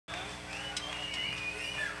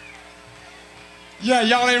Yeah,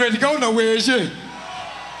 y'all ain't ready to go nowhere, is you?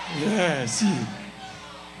 Yeah, see.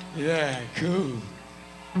 Yeah, cool.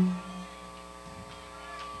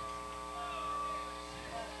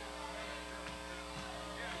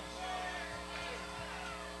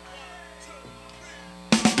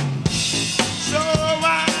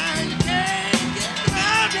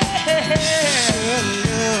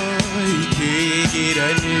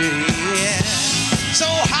 So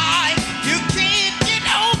high, you can't get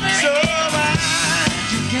over it. So high,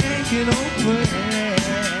 you can't get over it.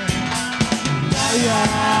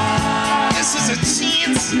 This is a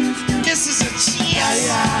chance. This is a chance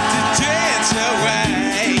to dance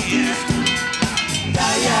away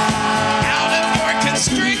out of your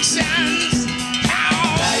constrictions.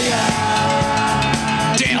 Out.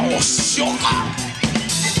 Del sugar.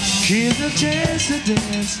 Here's a chance to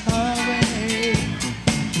dance away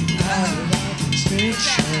out of our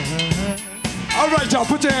constriction. All right, y'all,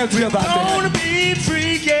 put your hands together out there. Gonna be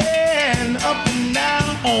freaking up and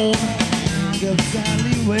down on the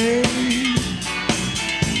alleyway.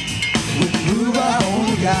 We move our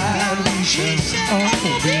own guide, we should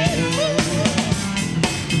obey.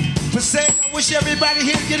 Passaic, I wish everybody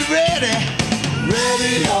here get ready.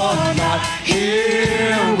 Ready or not,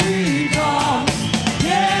 here we come.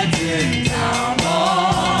 Getting down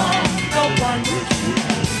on the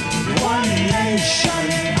one nation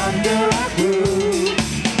under a roof.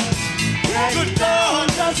 Getting down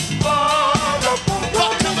just for the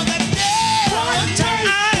welcome to the day. One nation,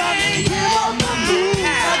 we're on the move. I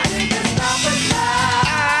think it's time to fly.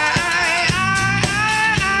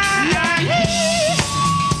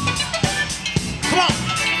 Come on.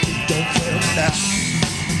 Don't fail now.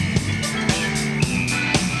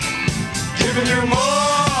 Giving you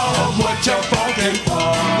more of what you're funkin'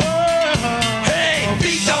 for. Hey,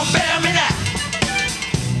 beat don't bear me now.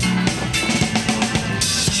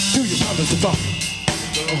 Do you promise to fall?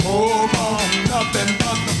 Hold on, nothing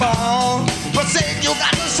but the ball. But say you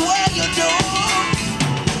got to swear you do.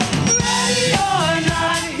 Ready or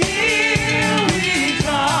not, here we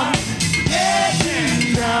come.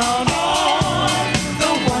 Getting down on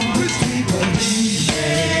the one which we believe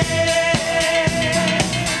in.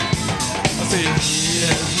 I say,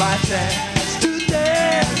 here's my chance to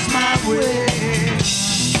dance my way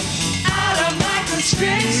out of my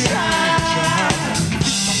constriction.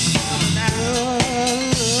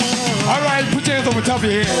 All right, put your hands on the top of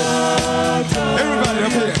your head. Everybody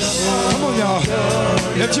up here. Come on, y'all.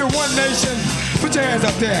 If you're one nation, put your hands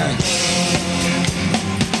up there.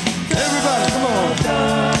 Everybody, come on.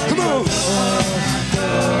 Come on.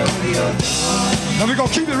 Now we're going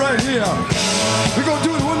to keep it right here. We're going to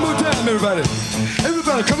do it one more time, everybody.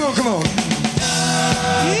 Everybody, come on, come on.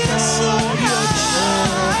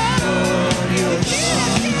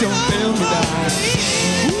 Don't fail me now.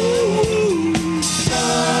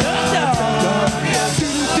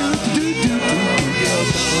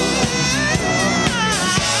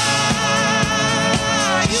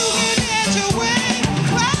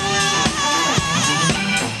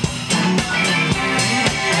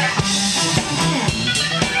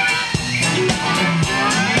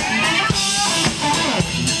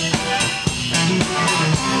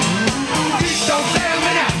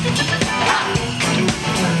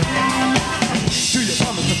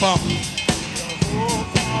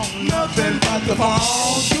 Nothing but the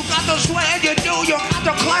ball. You got to swear you do. You got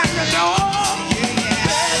to climb your door.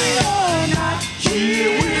 Ready or not,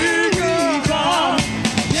 here we come.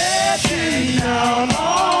 Getting down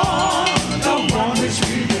on the one which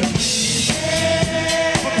we believe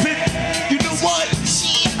in. You know what?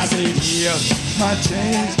 I said, here's my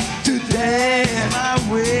chance to dance my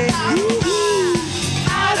way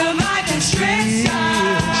out of my constriction.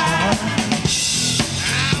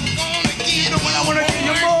 When I wanna give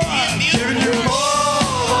you more, giving you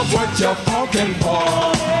more of what you're funkin'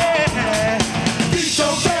 for. Be so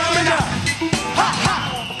fair me now. Ha ha.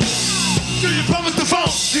 Do you promise the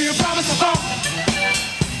phone? Do you promise the phone?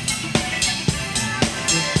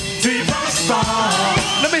 Do you promise the phone?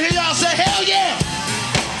 Let me hear y'all say hell yeah.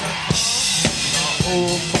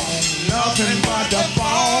 Oh, phone, nothing but the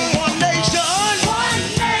phone. One nation.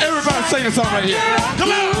 Everybody sing a song right here.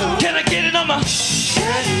 Come on. Can I get a number?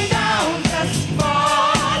 Getting down just for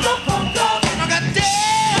the funk of it. I got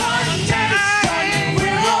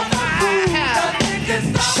we're on the move.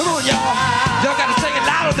 Come on, y'all. Y'all got to sing it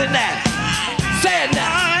louder than that. Say it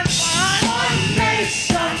now. One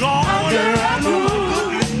nation under a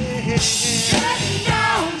move. Getting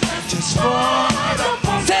down just for the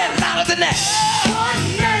funk. Say it louder than that. One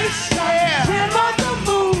nation, we're on the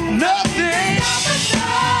move. Nothing.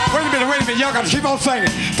 Wait a minute, y'all got to keep on singing.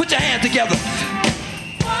 Put your hands together.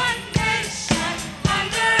 One nation,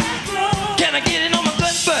 get it on my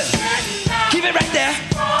good foot? Keep it right there.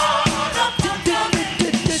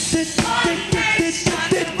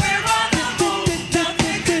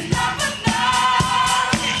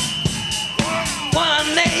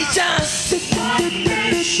 One nation.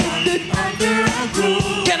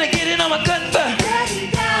 Can I get it on my good foot?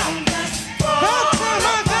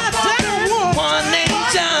 One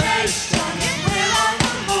nation.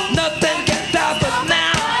 Nothing can stop us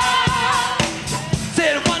now.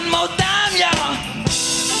 Say it one more time, y'all.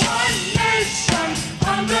 One nation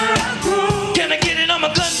under a groove. Can I get it on my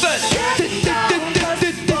good foot?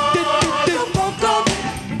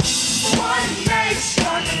 One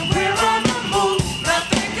nation, we're on the move.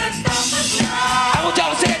 Nothing can stop us now. I want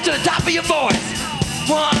y'all to say it to the top of your voice.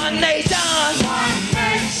 One nation. One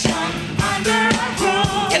nation under a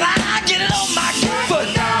groove. Can I get it on my good foot?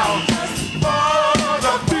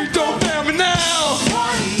 The beat don't fail me now.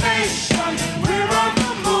 One nation, we're on the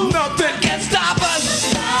move. Nothing Can stop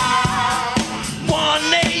us. One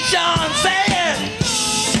nation, say it.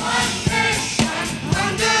 One nation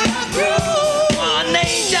under a groove. One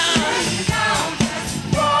nation.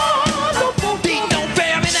 Beat don't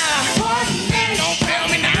fail me now. Beat don't fail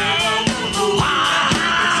me now.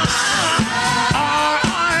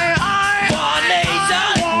 One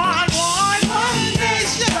nation. One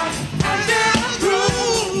nation under a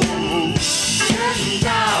groove.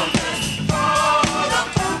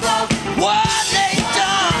 One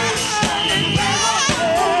nation.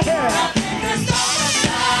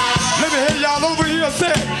 Let me hear y'all over here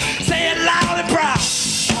say it. Say it loud and proud.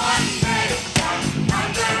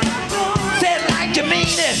 Say it like you mean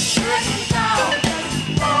it.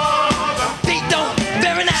 Beat don't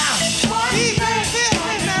very now.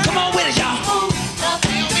 Come on with it, y'all.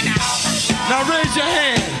 Now raise your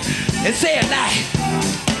hand. And say it like.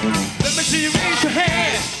 Let me see you raise your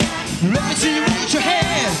hand. Let me see you raise your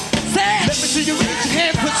hand. Say it. Let me see you raise your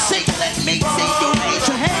hand. Put say, let me see you raise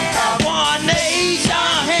your hand. One nation.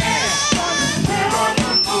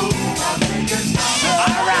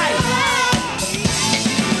 All right.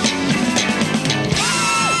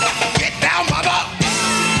 Get down, Baba.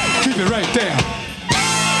 Keep it right there.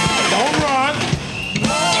 Don't run.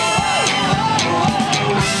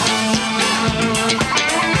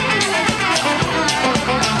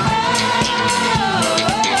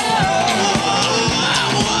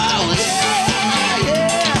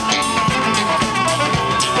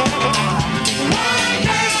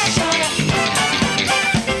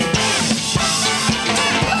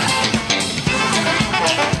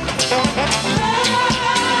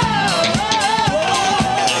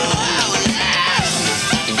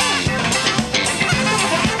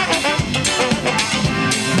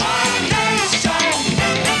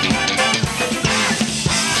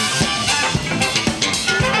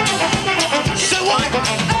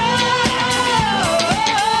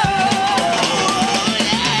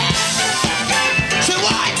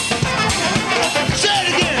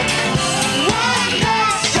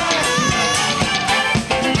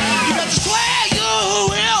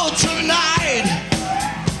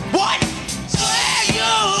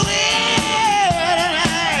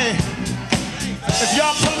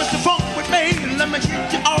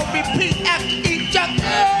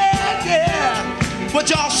 What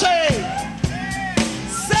y'all say?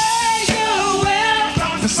 Say you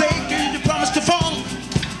will. Say, do you promise to phone?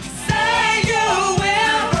 Say you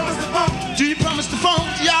will. Do you promise to phone,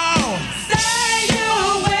 y'all? Say you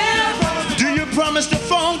will. Do you promise to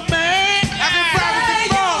phone, man? Say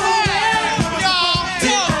you will.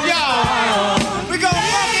 Y'all. We gonna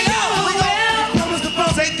fuck it up. We gonna promise to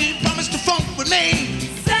phone. Say, do you promise to phone with me?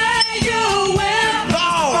 Say you will.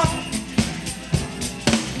 Lord.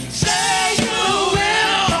 Say you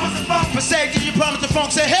will. Say, do you promise to phone?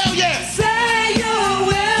 Say, hell yeah. Say you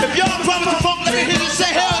will. If y'all promise to phone, let me hear you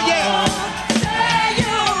say, hell yeah. Say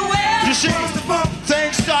you will. You see,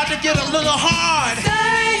 things start to get a little hard.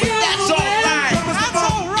 Say you That's will. All right. That's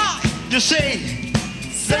all right. You see,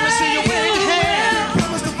 let me see you wave your hand.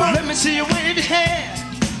 Let me see you wave your hand.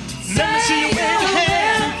 Let me see you wave your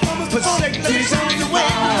hand. But say, let me see you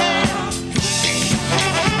wave your hand.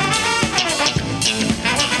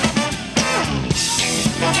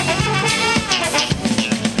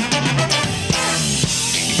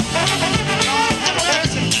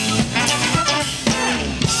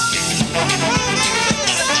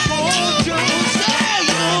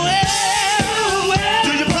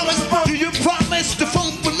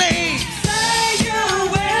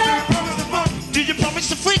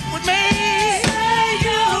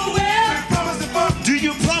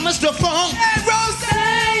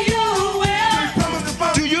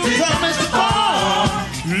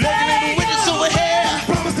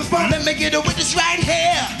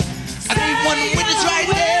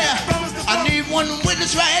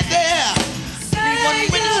 witness right there. I need one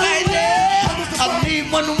witness right there. I need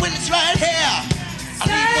one witness right here. I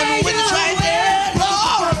need one witness right there.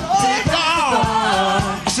 Lord,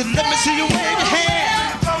 I said, let me see you wave your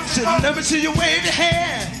hand. I said, let me see you wave your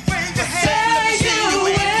hand. I said, let me see you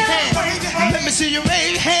wave your hand. Let me see you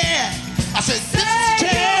wave your hand. I said, this is a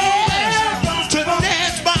chance to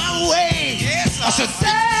dance my way. I said, this is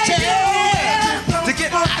a chance to get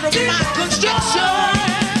out of my construction.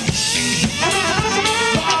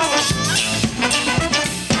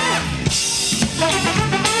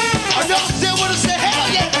 Are y'all still want to say hell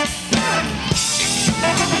yeah?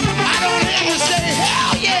 I don't hear you say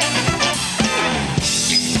hell yeah.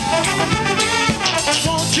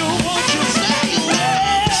 Won't you say you will?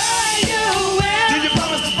 Do you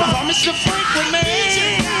promise to freak with me?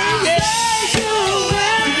 Yeah.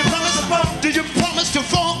 Do you promise to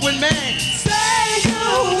funk with me? Say you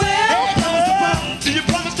will. Do you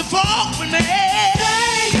promise to funk with me?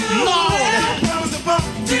 Lord.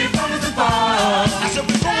 I said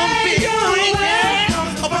we're gonna be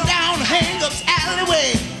drinking up and down Hang-Up's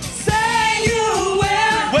alleyway. Say you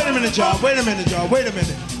will. Wait a minute, y'all. Wait a minute, y'all. Wait a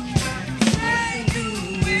minute.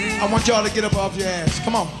 I want y'all to get up off your ass.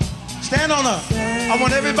 Come on. Stand on up. I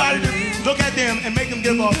want everybody to look at them and make them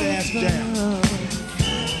get up off their ass and jam.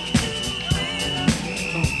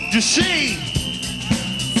 You see,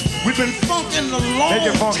 we've been funking a long time. Make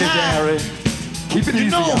it funky, Garry. Keep it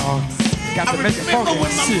easy, y'all. I remember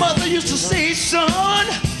when my mother used to say, son,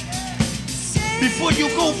 before you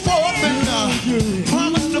go forth and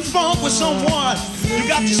promise to funk with someone, you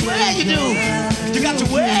got to swear you do. You got to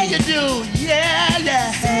wear you do. Yeah,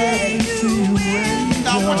 yeah.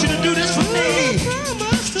 Now I want you to do this for me.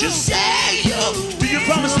 Just say you. Do you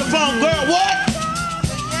promise to funk, girl? What?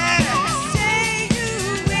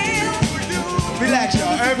 Relax,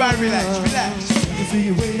 y'all. Everybody relax. Relax.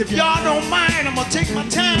 If y'all don't mind, I'm gonna take my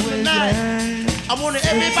time tonight. I want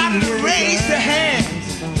everybody to raise their hands.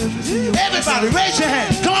 Everybody, raise your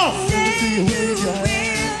hands. Come on.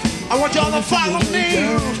 I want y'all to follow me.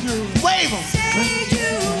 Wave them.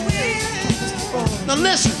 Now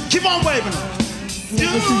listen, keep on waving them. Do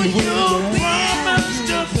you promise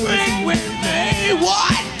to bring with me?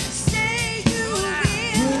 What?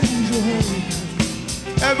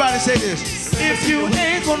 Everybody say this. If you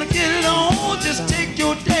ain't gonna get it on, just take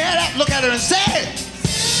your dad out. Look at her and say it.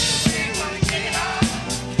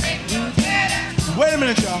 Wait a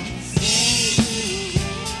minute, y'all.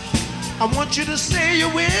 I want you to say you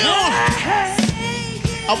will.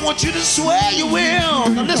 I want you to swear you will.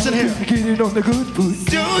 Now listen here. Get it on the good foot.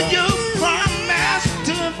 Do you promise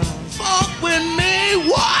to fuck with me?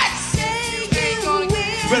 What?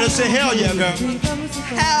 Better say hell yeah, girl.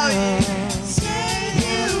 Hell yeah.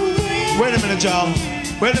 Wait a minute, y'all.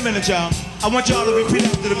 Wait a minute, y'all. I want y'all to repeat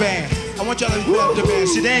after the band. I want y'all to repeat after the band.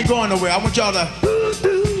 See, they ain't going nowhere. I want y'all to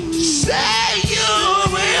say you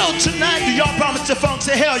will tonight. Do y'all promise to funk?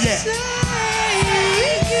 Say hell yeah.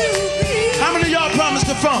 How many of y'all promise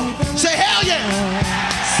to funk? Say hell yeah.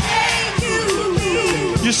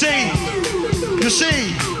 You see,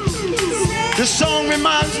 this song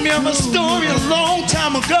reminds me of a story a long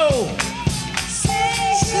time ago.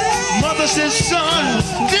 Mother says, son,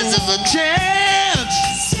 this is a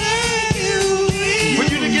chance for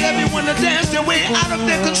you to get everyone to dance their way out of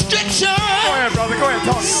their constriction. Go ahead, brother. Go ahead,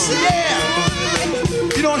 talk.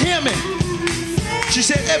 Yeah. You don't hear me. She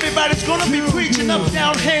said, everybody's going to be preaching up and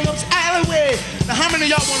down Hang-Up's alleyway. Now, how many of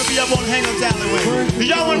y'all want to be up on Hang-Up's alleyway? Do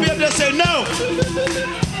y'all want to be up there and say no?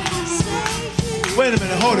 Wait a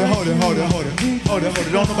minute. Hold it.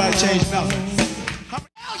 Don't nobody change nothing.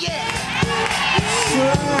 Hell yeah.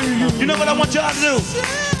 You know what I want y'all to do?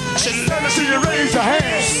 I said, let me see you raise your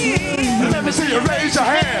hand. Let me see you raise your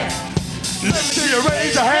hand. Let me see you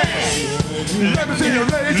raise your hand. Let me see you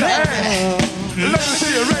raise your hand. Let me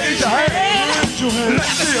see you raise your hand. Let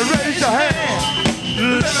me see you raise your hand.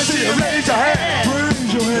 Let me see you raise your hand.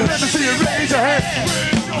 Let me see you raise your hand.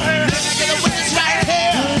 Can I get a witness right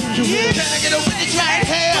here? Can I get a witness right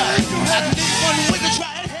here? I need one witness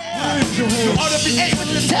right here. You ought to be able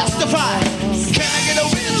to testify. Can I get a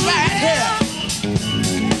witness right here?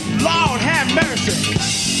 Lord have mercy.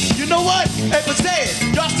 You know what? Hey, but say it.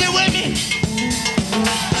 Y'all still with me?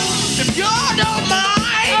 If y'all don't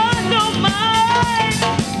mind,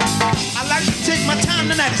 I'd like to take my time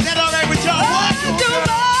tonight. Is that all right with y'all? What?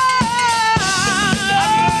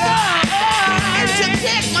 To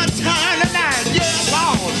take my time tonight. Yeah,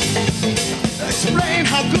 Lord. Explain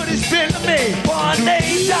how good it's been to me. One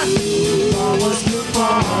nation.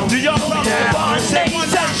 Do y'all love the bar and say one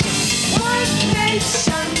nation? One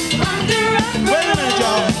nation under umbrella. Wait a minute,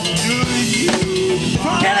 y'all.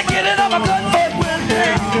 Can I get it on my good foot?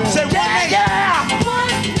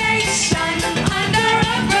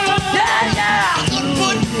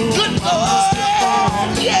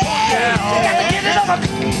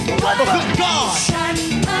 Good God.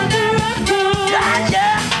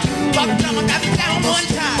 By the time I got down one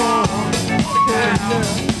time.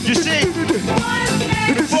 You see,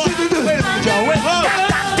 before, wait a minute, y'all. Wait, hold.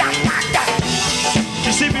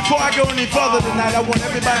 You see, before I go any further tonight, I want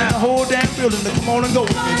everybody in the whole damn building to come on and go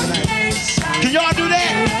with me tonight. Can y'all do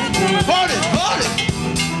that? Hold it, hold it.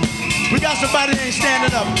 We got somebody that ain't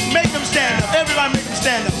standing up. Make them stand up. Everybody make them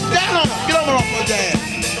stand up. Stand on up. Get over off your ass.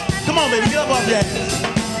 Come on, baby. Get up off your ass.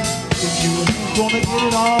 If you gonna get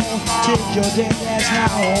it on, take your damn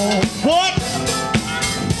ass home. What?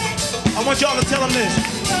 I want y'all to tell them this.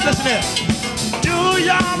 Listen here. Do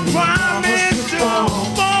y'all promise to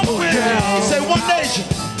walk with me? Say one nation.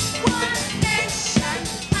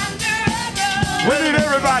 We need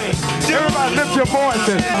everybody. Everybody lift your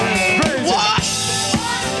voices. What?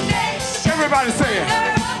 Everybody say it.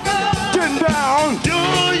 Getting down. Do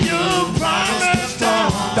you promise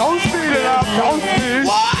to? Don't speed it up. Don't speed.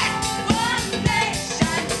 What?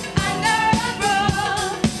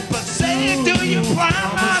 But say, do you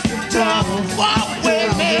promise to walk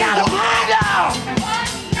with me?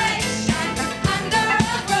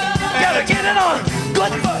 Gotta get it on.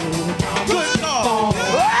 Good foot. Good call.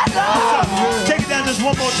 Take it down just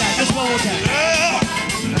one more time. Just one more time.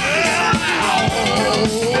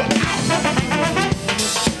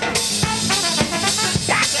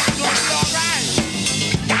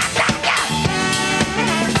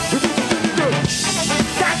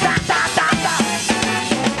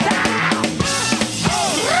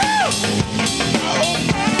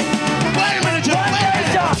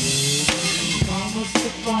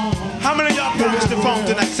 How many of y'all promised the phone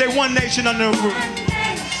tonight? Say one nation under a roof.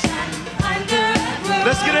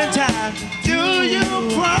 Let's get in time. Do you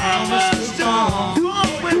promise to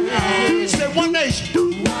walk with me? Say one nation.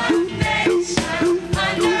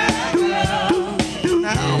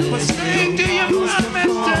 Now, but say, do you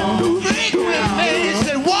promise to freak with me?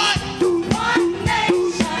 Say what?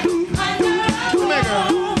 Come here,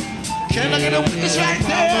 girl. Can I get a witness right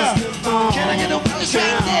there? Can I get a witness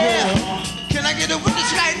right there? Can I get a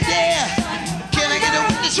witness right there? Can I get a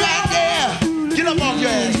witness right there? Get up off your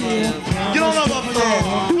ass, man. Get on up off your ass.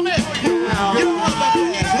 Come here. Get on up off your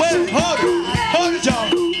ass. Wait, hold it. Hold it, y'all.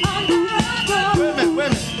 Wait a minute, wait a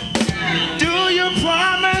minute. Do you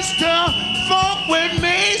promise to fuck with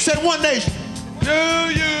me? Say one nation. Do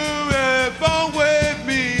you fuck with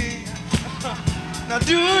me? Now,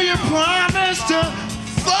 do you promise to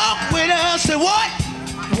fuck with us? Say what?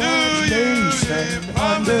 Do you live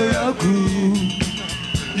under a groove?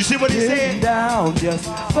 You see what he said? Down just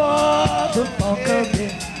for the funk of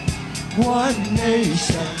it. One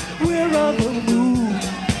nation, we're on the move.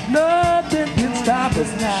 Nothing can stop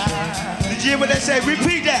us now. Did you hear what they say?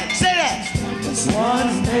 Repeat that. Say that.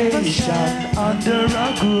 One nation under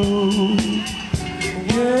a groove.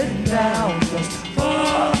 Get down just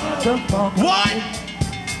for the funk. What?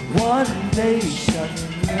 One nation,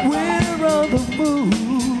 we're on the move.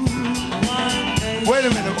 Wait a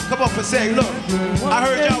minute. Come on, Passaic. Look, I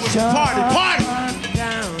heard y'all was a party. Party!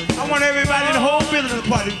 I want everybody in the whole building to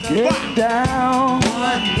party. Get down.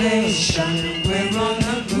 One nation, we're on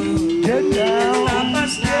the move. Get down.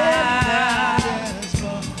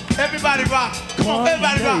 Everybody rock. Come on,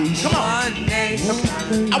 everybody rock. Come on.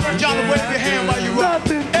 I want y'all to wave your hand while you rock.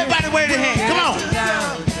 Everybody wave your hand. Come on.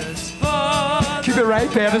 Keep it right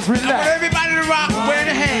there. Just I want relax. everybody to rock and wave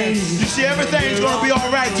their hands. You see, everything's going to be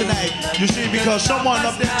all right tonight. You see, because someone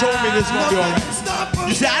up there told me this is going to be all right.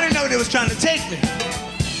 You see, I didn't know they was trying to take me.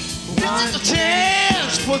 This is a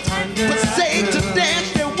chance for Passaic to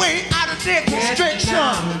dance their way out of their constriction.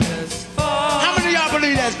 How many of y'all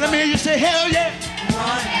believe that? Let me hear you say, hell yeah.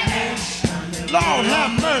 Lord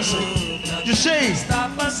have mercy. You see,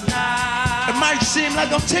 it might seem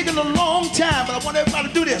like I'm taking a long time, but I want everybody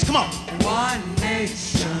to do this. Come on. One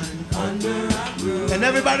nation under a groove. And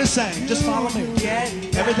everybody sing. Just follow me.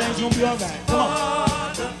 Everything's gonna be all right. Come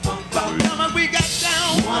on. Come on, we got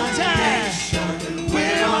down one time.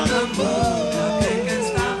 We're on the move. Nothing can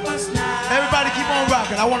stop us now. Everybody keep on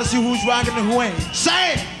rocking. I want to see who's rocking and who ain't.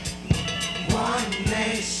 Sing. One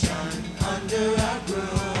nation under a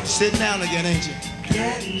groove. Sitting down again, ain't you?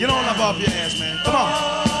 Get on up off your ass, man. Come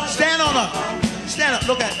on. Stand on up. Stand up.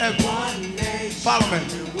 Look at everyone. Follow me.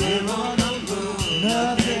 We're on the move.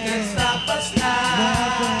 Nothing can stop us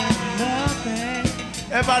now.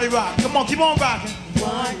 Nothing. Everybody rock. Come on, keep on rocking.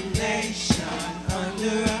 One nation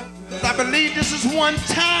under a groove. I believe this is one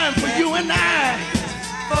time for you and I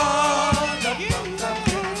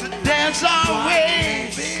to dance our way,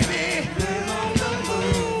 baby.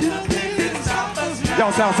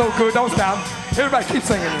 Y'all sound so good. Don't stop. Everybody keep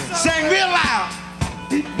singing. Sing real loud.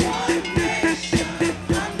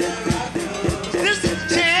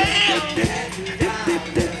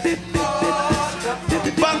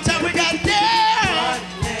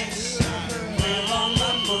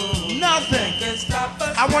 another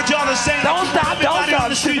thing. I want y'all to sing. Don't stop, don't stop.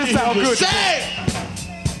 The street This sound good. Say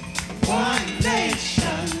one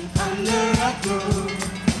nation under a groove.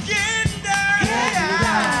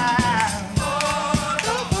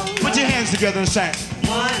 Put your hands together and sing.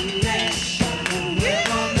 One nation, we're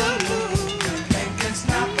on the move. They can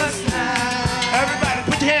stop us now. Everybody,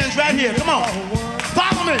 put your hands right here. Come on.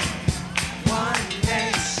 Follow me. One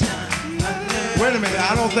nation under. Wait a minute.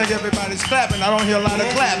 I don't think everybody's clapping. I don't hear a lot of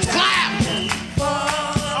claps. Clap!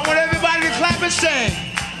 I want everybody to clap and sing.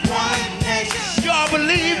 One nation. Y'all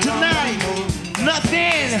believe tonight.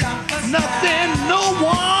 Nothing, no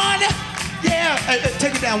one. Yeah. Hey,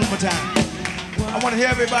 take it down one more time. I want to hear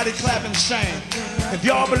everybody clap and sing. If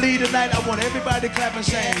y'all believe tonight, I want everybody to clap and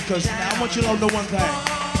sing, because I want you to know one thing.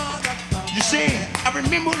 You see, I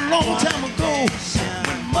remember a long time ago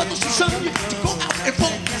when mothers and sons used to go out and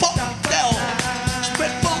folk down,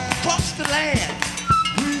 spread folk across the land.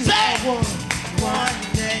 Say, One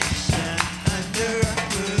nation under a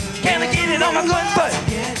groove. Can I get it on my good foot?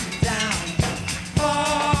 Get down.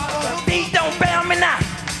 Beat don't bound me now.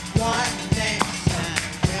 One nation,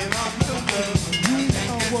 we're on the move. They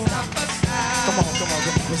can stop us now. come on.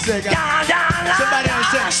 Let's say it, guys. Down, down, down, Somebody down.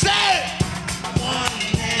 understand. Say it. One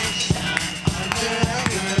nation under a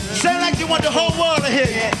groove. Say it like you want the whole world to hear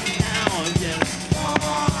you. Now just for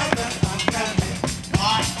the funk of it.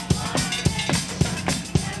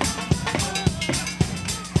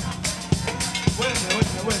 Wait a minute.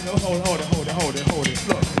 Hold it.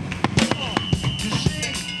 Look. You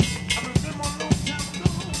see, I remember a long time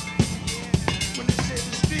ago when they said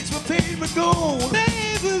the streets were paved with gold.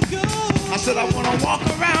 I said I want to walk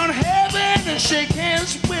around heaven and shake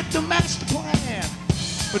hands with the master plan.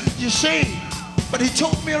 But you see, but he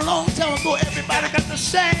told me a long time ago, everybody got to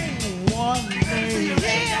sing one name.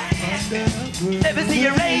 Let me see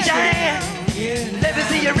you raise your hand. Let me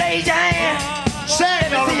see you raise your hand. Sing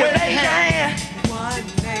Let all me the see you way to raise your hand. hand. One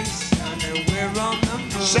nation, and we're on the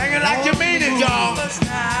move. Sing it like you mean it, y'all.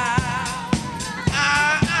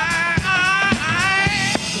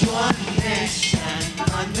 One nation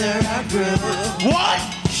under a groove. What?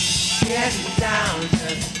 Getting down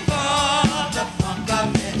just for the funk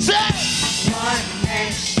of it. Say. One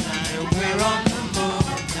nation, and we're on the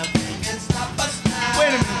move. Nothing can stop us now. Wait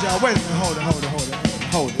a minute, y'all. Wait a minute.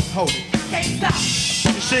 Hold it. Can't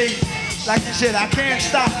stop. You see, like you said, I can't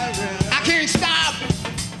stop.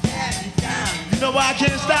 You know why I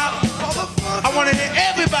can't stop? I want to hear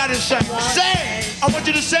everybody sing. Sing. I want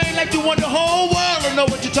you to sing like you want the whole world to know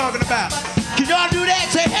what you're talking about. Can y'all do that?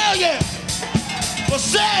 Say hell yeah. Well,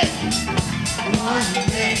 sing. One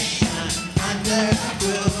nation under a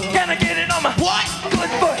groove. Can I get it on my What? good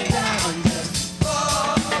foot? Down just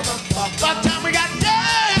for the funk By the time we got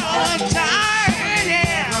down time,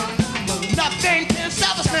 yeah. Nothing can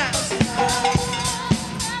stop us now.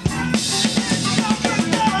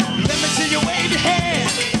 Let me see you wave your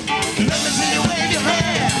hand. Let me see you wave your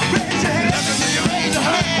hand. Raise your hand. Let me see you raise your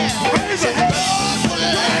hand. Raise your hand.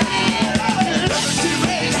 Let me see you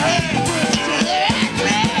raise your hand.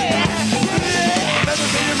 Let me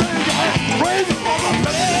see you raise your hand. Raise your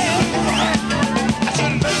hand. I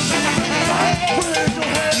said, let me see you raise your hand.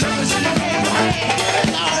 Let me see you raise your hand.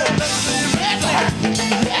 Let me see you raise your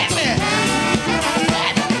hand.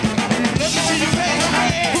 Let me see you raise your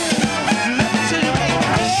hand. Let me see you raise your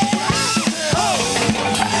hand.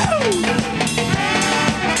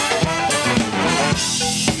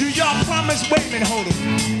 Do y'all promise? Wait a minute, hold it.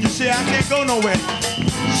 You see, I can't go nowhere.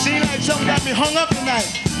 Seems like something got me hung up tonight.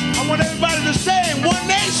 I want everybody to sing one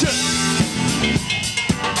nation.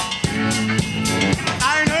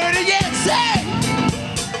 I ain't heard it yet. Say.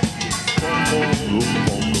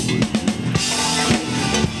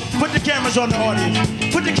 Put the cameras on the audience.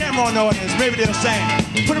 Put the camera on the audience. Maybe they'll sing.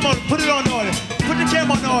 Put it on the audience. Put the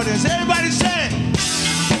camera on the audience. Everybody sing.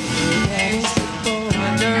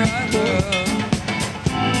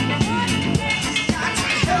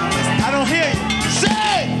 I don't hear you.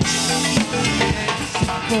 Say!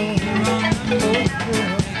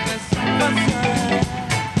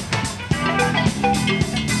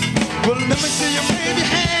 Well, let me see you wave your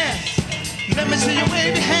hand. Let me see you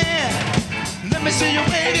wave your hand. Let me see you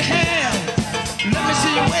wave your hand. Let me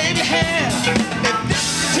see you wave your hand. If this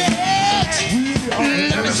is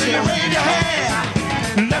it, let me see you wave your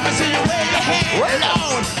hand. Let me see you wave your hand.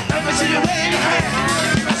 Lord, let me see you wave your hand.